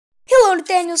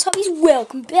Nathaniel's Hobbies.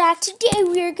 Welcome back. Today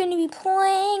we are going to be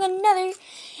playing another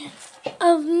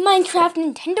of Minecraft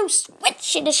Nintendo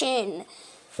Switch Edition.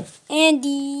 And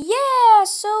yeah,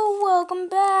 so welcome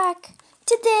back.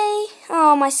 Today,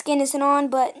 oh, my skin isn't on,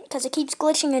 but because it keeps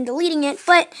glitching and deleting it.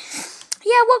 But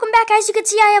yeah, welcome back. As you can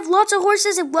see, I have lots of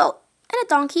horses and a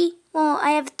donkey. Well,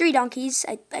 I have 3 donkeys,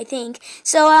 I think.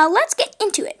 So let's get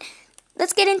into it.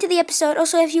 Let's get into the episode.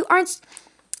 Also, if you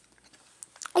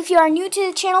are new to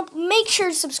the channel, make sure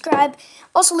to subscribe.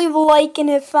 Also, leave a like, and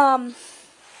if you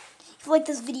like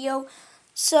this video.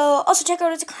 So, also check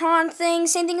out its cron thing.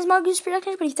 Same thing as Mongoose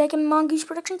Productions, but if you type in Mongoose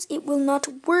Productions, it will not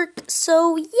work.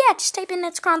 So, yeah, just type in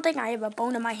its cron thing. I have a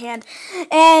bone in my hand.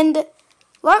 And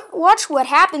watch what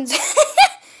happens.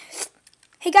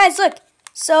 Hey, guys, look.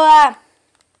 So,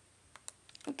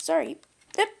 I'm sorry.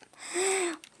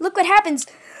 Look what happens.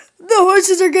 The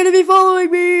horses are going to be following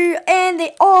me, and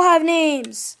they all have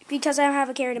names, because I have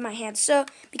a carrot in my hand. So,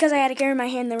 because I had a carrot in my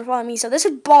hand, they were following me. So, this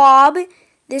is Bob,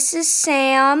 this is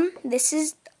Sam, this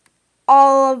is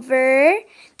Oliver,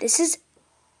 this is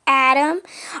Adam.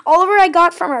 Oliver I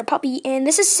got from our puppy, and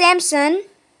this is Samson,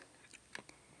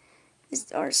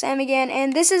 or Sam again,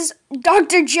 and this is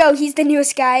Dr. Joe. He's the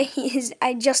newest guy.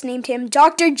 I just named him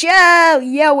Dr. Joe.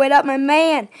 Yo, what up, my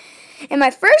man? And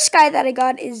my first guy that I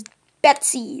got is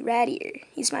Betsy, right here.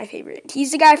 He's my favorite.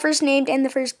 He's the guy I first named and the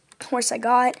first horse I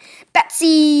got.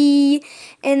 Betsy!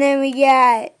 And then we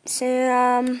got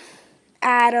Sam,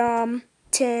 Adam,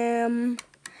 Tim,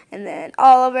 and then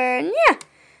Oliver, and yeah,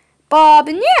 Bob,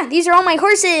 and yeah, these are all my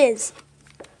horses.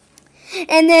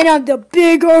 And then on the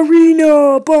big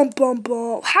arena, bum bum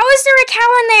bum. How is there a cow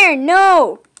in there?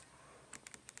 No!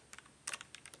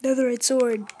 Netherite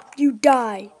sword, you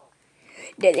die.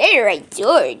 The netherite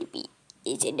sword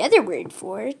is another word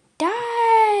for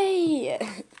die.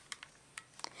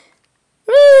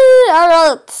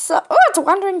 Oh, it's a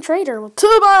wandering trader. Well,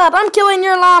 too bad. I'm killing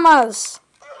your llamas.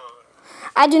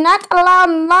 I do not allow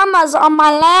llamas on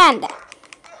my land.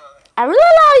 I will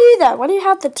allow you though. Why do you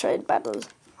have to trade battles?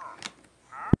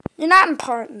 You're not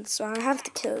important, so I have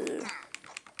to kill you.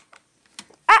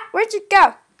 Ah, where'd you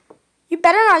go? You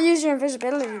better not use your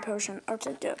invisibility potion.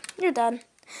 Okay, good. You're done.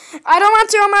 I don't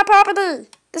want you on my property.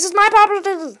 This is my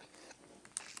property.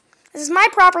 This is my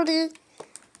property.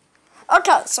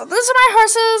 Okay, so these are my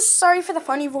horses. Sorry for the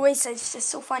funny voice. It's just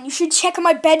so fun. You should check out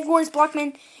my Bed Wars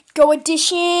Blockman Go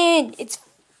Edition. It's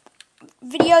a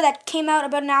video that came out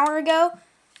about an hour ago.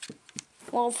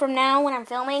 Well, from now when I'm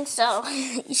filming, so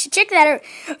you should check that out.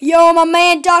 Yo, my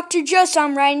man, Dr. Joe, so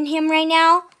I'm riding him right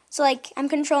now. So, like, I'm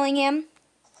controlling him.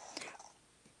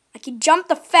 I can jump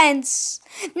the fence.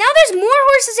 Now there's more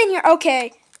horses in here.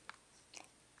 Okay.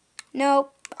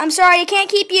 Nope. I'm sorry, I can't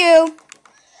keep you.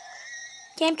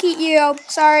 Can't keep you.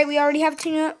 Sorry, we already have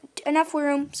enough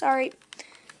room. Sorry.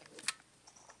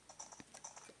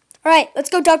 Alright, let's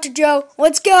go, Dr. Joe.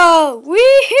 Let's go.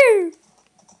 Woohoo!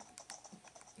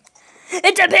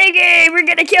 It's a piggy! We're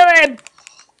gonna kill him!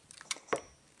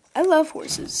 I love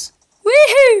horses.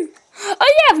 Woohoo!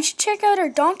 Oh yeah, we should check out our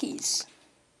donkeys.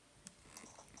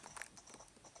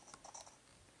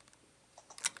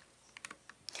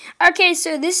 Okay,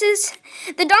 so this is,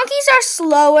 the donkeys are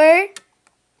slower.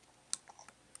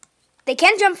 They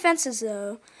can jump fences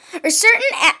though. Or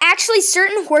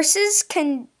certain horses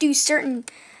can do certain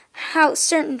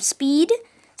speed.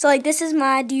 So like this is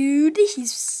my dude.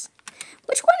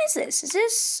 Which one is this? Is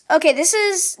this, okay, this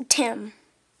is Tim.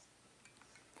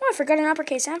 Oh, I forgot an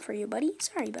uppercase M for you, buddy.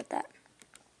 Sorry about that.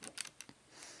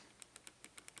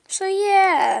 So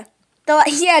yeah.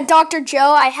 Yeah, Dr.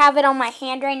 Joe, I have it on my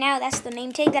hand right now. That's the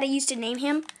name tag that I used to name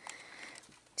him.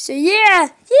 So,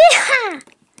 yeah. Yeah!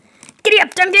 Giddy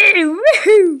up, donkey!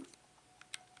 Woohoo!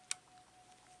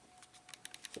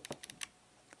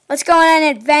 Let's go on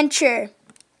an adventure.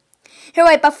 Here,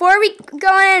 wait, before we go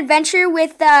on an adventure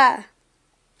with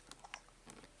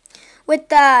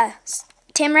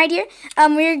Tim right here,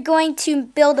 we're going to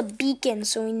build a beacon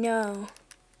so we know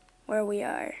where we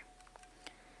are.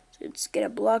 Let's get a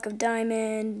block of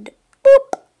diamond.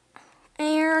 Boop.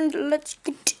 And let's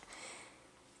get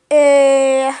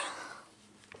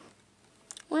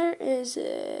where is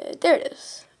it? There it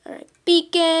is. Alright.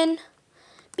 Beacon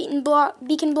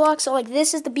block. So like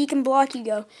this is the beacon block you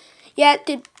go. Yeah,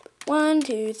 1,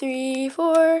 2, 3,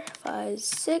 4, 5,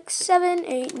 6, 7,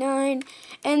 8, 9.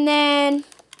 And then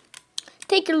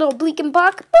take your little beacon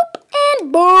block, boop,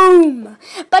 and boom.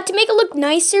 But to make it look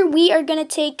nicer, we are gonna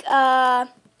take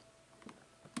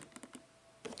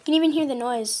you can even hear the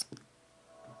noise.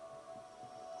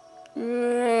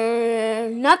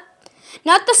 Not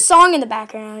the song in the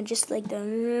background, just like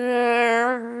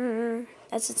the.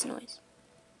 That's its noise.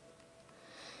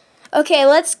 Okay,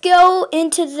 let's go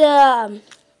into the,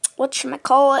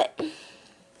 whatchamacallit.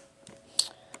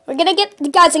 We're gonna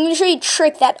get, guys, I'm gonna show you a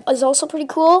trick that is also pretty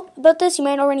cool about this. You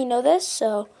might already know this,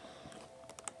 so.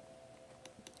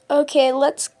 Okay,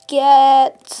 let's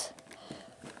get,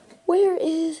 where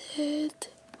is it?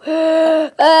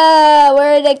 Where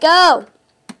did it go?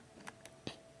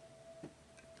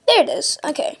 There it is,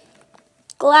 okay.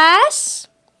 Glass,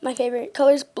 my favorite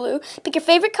color is blue. Pick your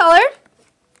favorite color.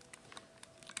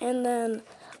 And then,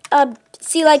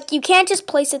 see, like, you can't just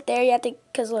place it there. You have to,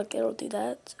 because, look, it'll do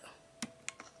that. So.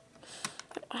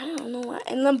 I don't know why.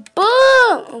 And then, boom!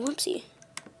 Oh, whoopsie.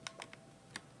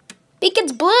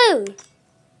 Beacon's blue.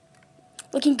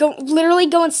 We can go, literally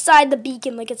go inside the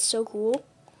beacon. Like, it's so cool.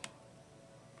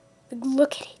 Like,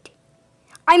 look at it.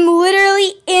 I'm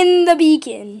literally in the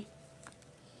beacon.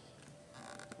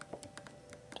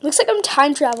 Looks like I'm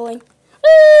time traveling.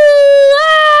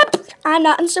 I'm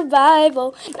not in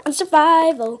survival, not in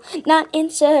survival, not in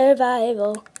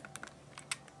survival.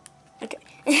 Okay.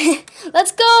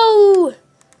 Let's go.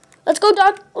 Let's go,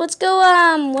 Doc. Let's go,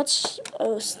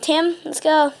 Tim? Let's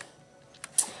go.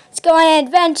 Let's go on an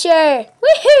adventure.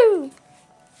 Woohoo!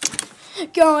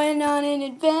 Going on an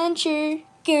adventure.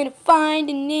 Gonna find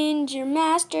a ninja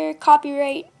master.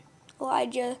 Copyright,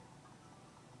 Elijah.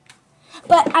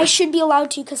 But I should be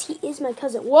allowed to because he is my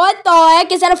cousin. What the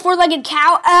heck? Is that a four-legged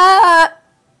cow?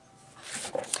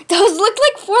 Those look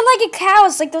like four-legged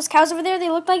cows. Like those cows over there, they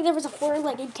look like there was a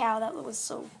four-legged cow. That was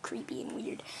so creepy and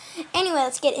weird. Anyway,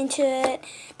 let's get into it.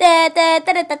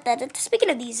 Speaking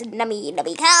of these nummy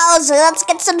cows, let's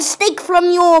get some steak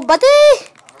from your buddy.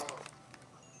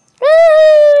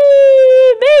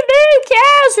 Baby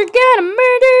cows are gonna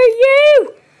murder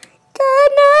you.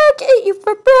 Gonna get you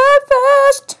for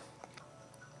breakfast.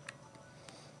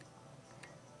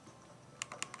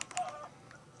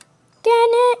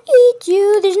 Gonna eat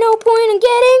you. There's no point in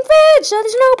getting fed, so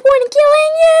there's no point in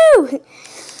killing you.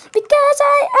 Because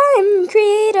I am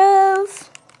creative.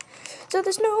 So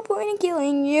there's no point in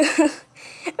killing you.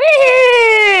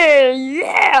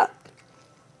 Yeah.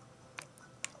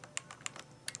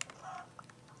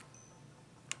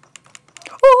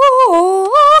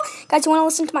 Oh, guys, you want to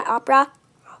listen to my opera?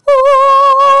 Oh,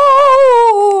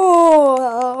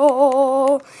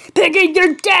 Piggy,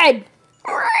 you're dead.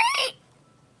 Wait.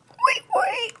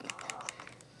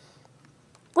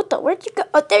 What the? Where'd you go?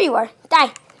 Oh, there you are.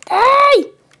 Die. Die!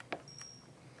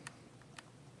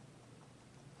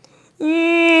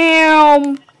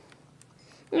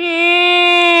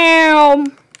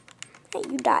 Hey,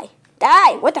 you die.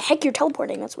 Die! What the heck? You're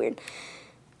teleporting. That's weird.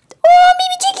 Oh,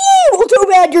 baby Chicky! Well, too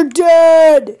bad you're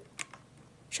dead.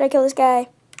 Should I kill this guy?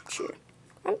 Sure.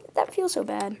 That feels so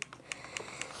bad.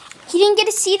 He didn't get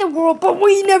to see the world, but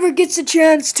he never gets a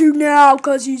chance to now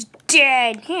because he's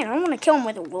dead. Man, I don't want to kill him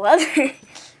with a leather.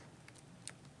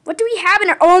 What do we have in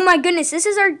our... Oh, my goodness. This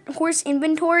is our horse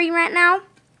inventory right now.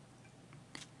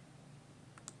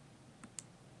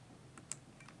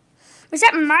 Is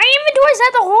that my inventory? Is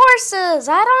that the horses?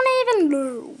 I don't even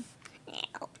know.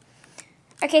 Yeah.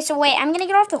 Okay, so wait. I'm going to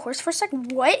get off the horse for a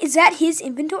second. What? Is that his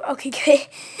inventory? Okay, good.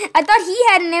 I thought he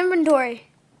had an inventory.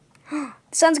 The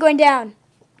sun's going down.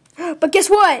 But guess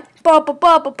what?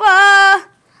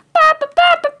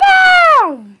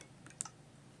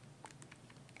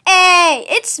 Hey,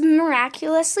 it's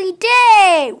miraculously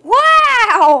day.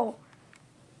 Wow.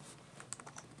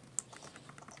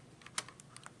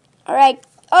 All right.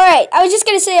 I was just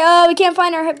going to say, oh, we can't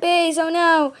find our base. Oh,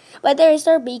 no. But there's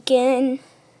our beacon.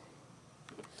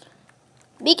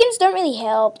 Beacons don't really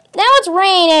help. Now it's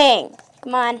raining.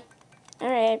 Come on. All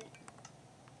right.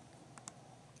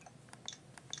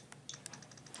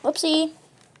 Whoopsie.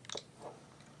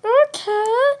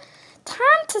 Okay.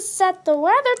 Time to set the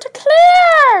weather to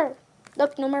clear.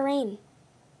 Look, no more rain.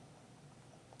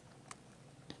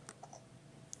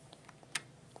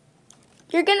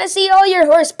 You're gonna see all your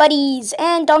horse buddies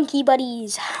and donkey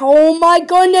buddies. Oh my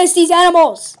goodness, these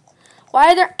animals.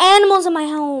 Why are there animals in my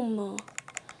home?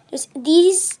 This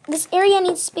area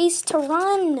needs space to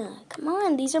run. Come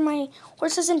on, these are my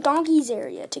horses and donkeys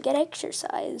area to get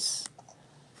exercise.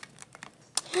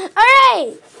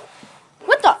 Alright.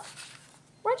 What the?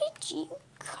 Where did you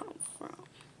come from?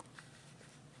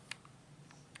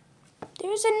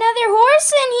 There's another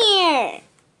horse in here.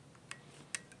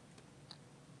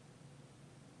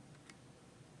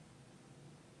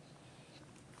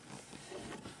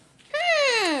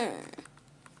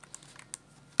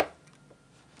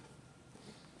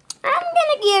 I'm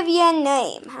gonna give you a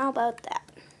name. How about that?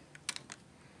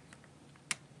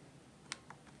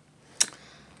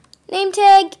 Name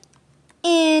tag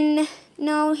in,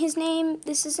 no, his name,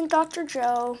 this isn't Dr.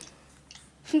 Joe.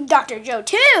 Dr. Joe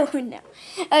too. No.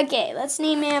 Okay, let's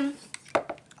name him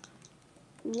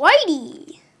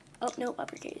Whitey. Oh, no,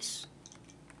 uppercase.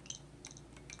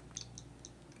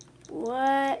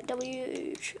 What?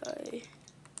 W-H-I-T.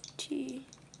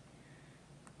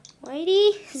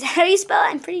 Whitey? Is that how you spell it?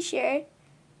 I'm pretty sure.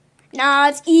 No,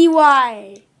 it's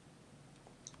E-Y.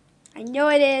 I know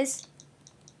it is.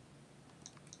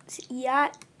 Is it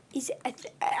E-I?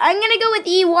 I'm going to go with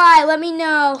E-Y. Let me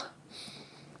know.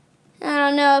 I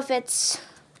don't know if it's...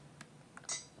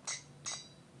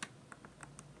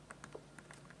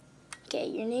 Okay,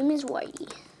 your name is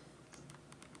Whitey.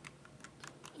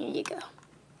 Here you go.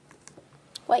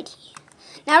 Whitey.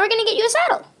 Now we're going to get you a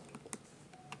saddle.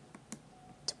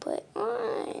 To put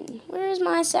on. Where's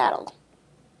my saddle?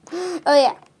 Oh,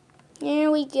 yeah.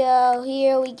 Here we go.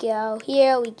 Here we go.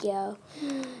 Here we go.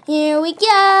 Here we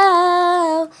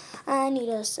go. I need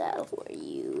a saddle for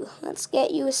you. Let's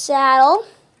get you a saddle.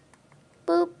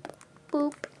 Boop,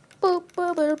 boop, boop,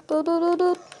 boop, boop, boop, boop,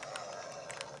 boop.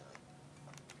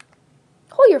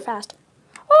 Oh, you're fast.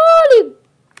 Holy.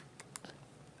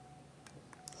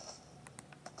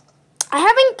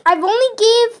 I've only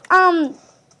gave,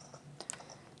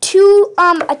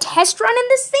 a test run in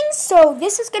this thing, so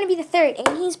this is going to be the third,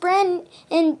 and he's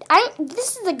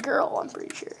this is a girl, I'm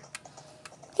pretty sure.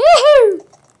 Woohoo!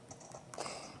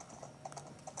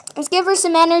 Let's give her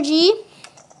some energy.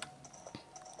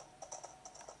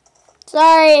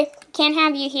 Sorry, can't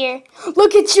have you here.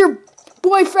 Look at your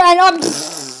boyfriend.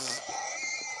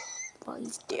 Well,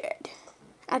 he's dead.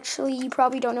 Actually, you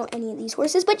probably don't know any of these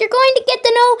horses, but you're going to get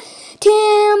to know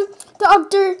Tim,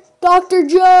 Dr.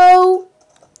 Joe,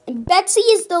 and Betsy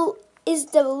is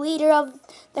the leader of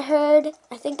the herd.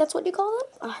 I think that's what you call them.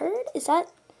 A herd? Is that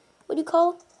what you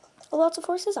call lots of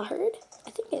horses? A herd?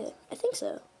 I think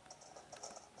so.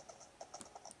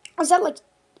 Is that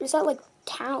like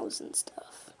cows and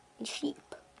stuff and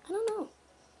sheep? I don't know.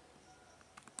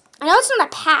 I know it's not a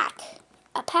pack.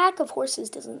 A pack of horses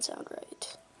doesn't sound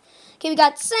right. Okay, we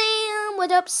got Sam.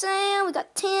 What up, Sam? We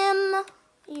got Tim.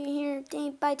 You here?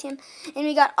 Bye, Tim. And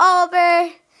we got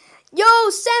Oliver. Yo,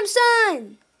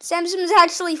 Samson! Samson is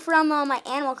actually from my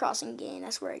Animal Crossing game.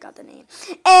 That's where I got the name.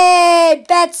 Hey,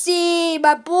 Betsy,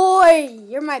 my boy.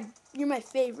 You're my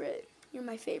favorite. You're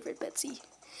my favorite, Betsy.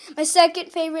 My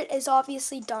second favorite is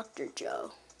obviously Dr.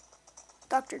 Joe.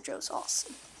 Dr. Joe's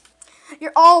awesome.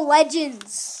 You're all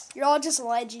legends. You're all just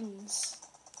legends.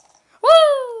 Woo!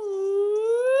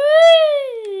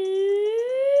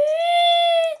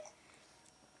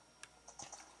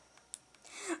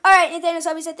 Alright, Nathaniel, as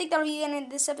always, I think that'll be the end of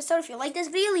this episode. If you like this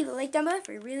video, leave a like down below. If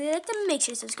you really like them, make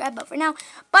sure to subscribe. But for now,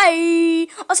 bye!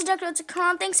 Also, Dr. Joe's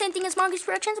thanks. Same thing as Mongoose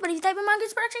Productions, but if you type in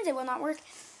Mongoose Productions, it will not work.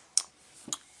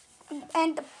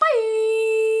 And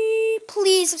bye!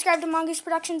 Please subscribe to Mongoose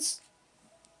Productions.